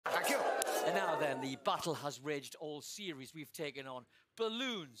And now then, the battle has raged all series. We've taken on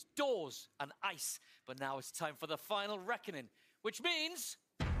balloons, doors and ice. But now it's time for the final reckoning, which means...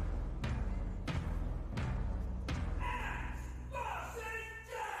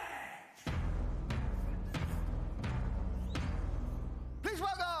 Please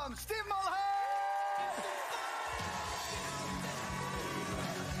welcome Steve Mulhern!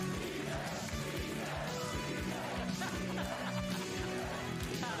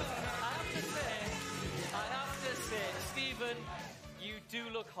 I have to say, Stephen, you do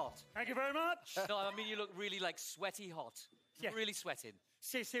look hot. Thank you very much. No, I mean, you look really, like, sweaty hot. Yeah. Really sweating.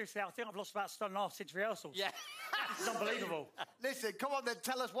 Seriously, I think I've lost about a stone and a half since rehearsals. Yeah. It's unbelievable. Listen, come on then,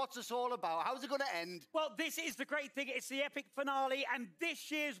 tell us what's this all about. How's it going to end? Well, this is the great thing. It's the epic finale, and this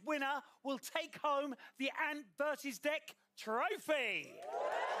year's winner will take home the Ant vs. Dec trophy.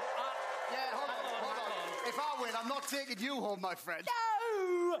 Yeah, hold on. If I win, I'm not taking you home, my friend.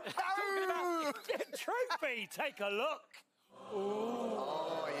 No! Talking about trophy. Take a look.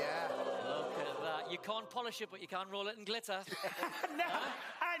 Oh, yeah. Look at that. You can't polish it, but you can roll it in glitter. Now,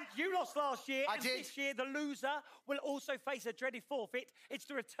 and you lost last year. I and did. This year, the loser will also face a dreaded forfeit. It's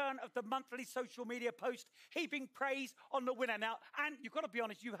the return of the monthly social media post heaping praise on the winner. Now, and you've got to be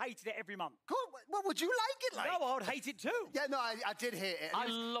honest, you hated it every month. Cool. What would you like it like? No, I would hate it too. Yeah, no, I did hate it. I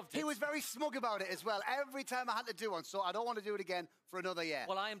loved it. He was very smug about it as well. Every time I had to do one, so I don't want to do it again for another year.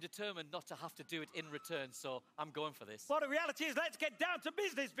 Well, I am determined not to have to do it in return, so I'm going for this. Well, the reality is, let's get down to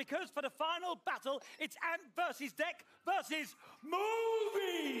business, because for the final battle, it's Ant vs. Dec versus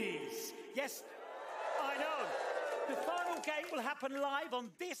movies. Yes, I know. The final game will happen live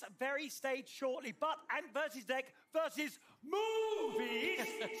on this very stage shortly, but Ant vs. Dec versus movies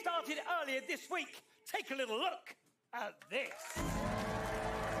started earlier this week. Take a little look at this.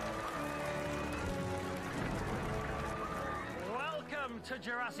 Welcome to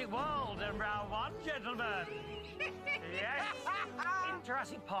Jurassic World in round one, gentlemen. Yes. In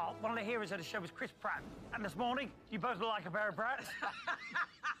Jurassic Park, one of the heroes of the show was Chris Pratt. And this morning, you both look like a pair of brats.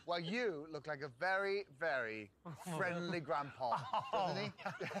 Well, you look like a very, very friendly grandpa, doesn't he?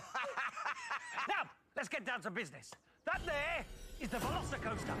 Now, let's get down to business. That there is the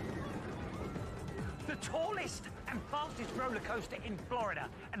Velocicoaster. The tallest and fastest roller coaster in Florida.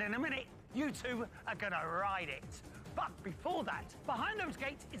 And in a minute, you two are going to ride it. But before that, behind those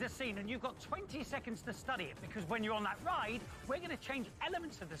gates is a scene, and you've got 20 seconds to study it, because when you're on that ride, we're going to change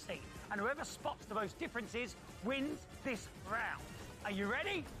elements of the scene, and whoever spots the most differences wins this round. Are you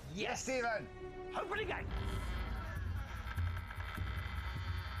ready? Yes, Stephen. Open the gate.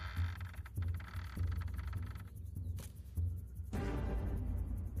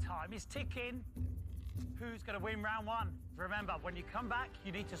 Time is ticking. Who's going to win round one? Remember, when you come back,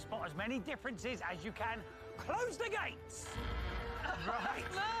 you need to spot as many differences as you can. Close the gates. Right.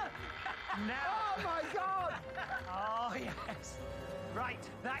 Now. Oh, my God. Oh, yes. Right,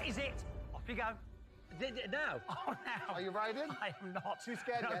 that is it. Off you go. Now? Oh, now. Are you riding? I am not. Too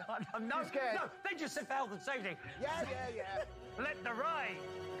scared, no, yeah? No, Too scared? No, they just said for health and safety. Yeah. Let the ride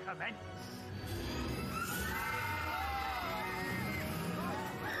commence.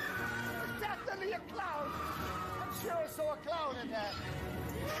 Definitely a clown. I'm sure I saw a clown in there.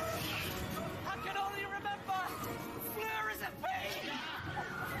 I can only remember Fleur is a pig!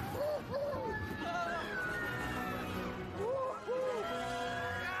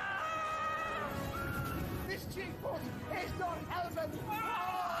 This G-force is not helping.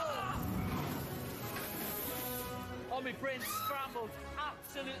 Oh, my brain scrambled.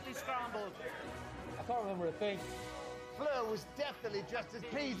 Absolutely scrambled. I can't remember a thing. Fleur was definitely just as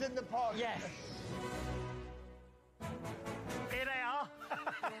peas in the pod. Yes. Here they are.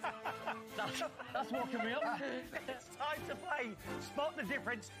 That's walking me up. It's time to play. Spot the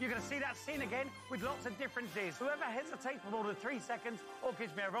difference. You're going to see that scene again with lots of differences. Whoever hesitates for more than 3 seconds or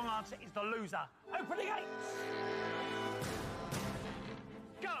gives me a wrong answer is the loser. Open the gates.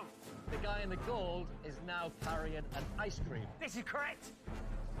 Go. The guy in the gold is now carrying an ice cream. This is correct.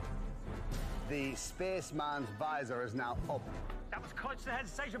 The spaceman's visor is now up. That was constant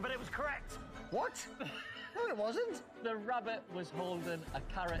hesitation, but it was correct. What? No, it wasn't. The rabbit was holding a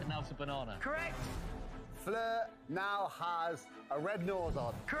carrot and now it's a banana. Correct. Fleur now has a red nose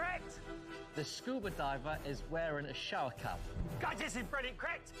on. Correct. The scuba diver is wearing a shower cap. Guys, this is brilliant.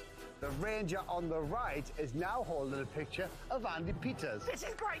 Correct. The ranger on the right is now holding a picture of Andy Peters. This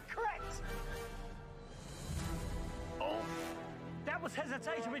is great. Correct. Oh, that was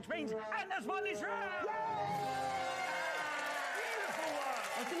hesitation, which means Anna's won this round. Beautiful work.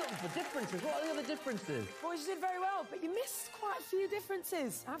 I'm still looking for differences. What are the other differences? Boys, you did very well, but you missed quite a few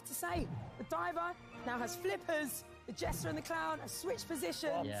differences, I have to say. The diver now has flippers, The jester and the clown have switched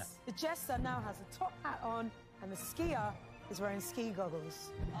positions. Yeah. The jester now has a top hat on, and the skier is wearing ski goggles.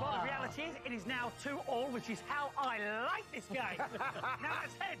 But the reality is, it is now 2-2, which is how I like this game. Now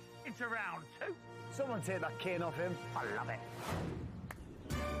let's head into round 2. Someone take that cane off him. I love it.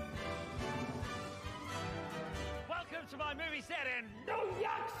 Welcome to my movie set in New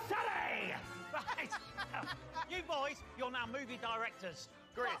York City! Right. You boys, you're now movie directors.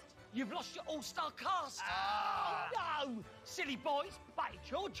 Great. But you've lost your all-star cast. Oh, no! Silly boys, but it's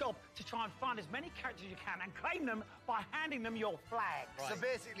your job to try and find as many characters as you can and claim them by handing them your flags. So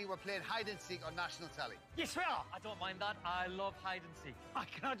basically, we're playing hide and seek on national telly. Yes, we are. I don't mind that. I love hide and seek. I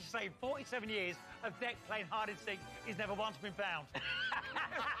can just say, 47 years of Deck playing hide and seek is never once been found. Can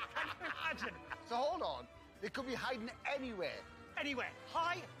you imagine? So hold on. They could be hiding anywhere. Anywhere,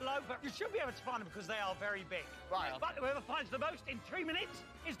 high, low, but you should be able to find them because they are very big. Right. But whoever finds the most in 3 minutes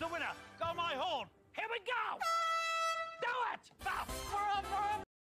is the winner. Go my horn. Here we go!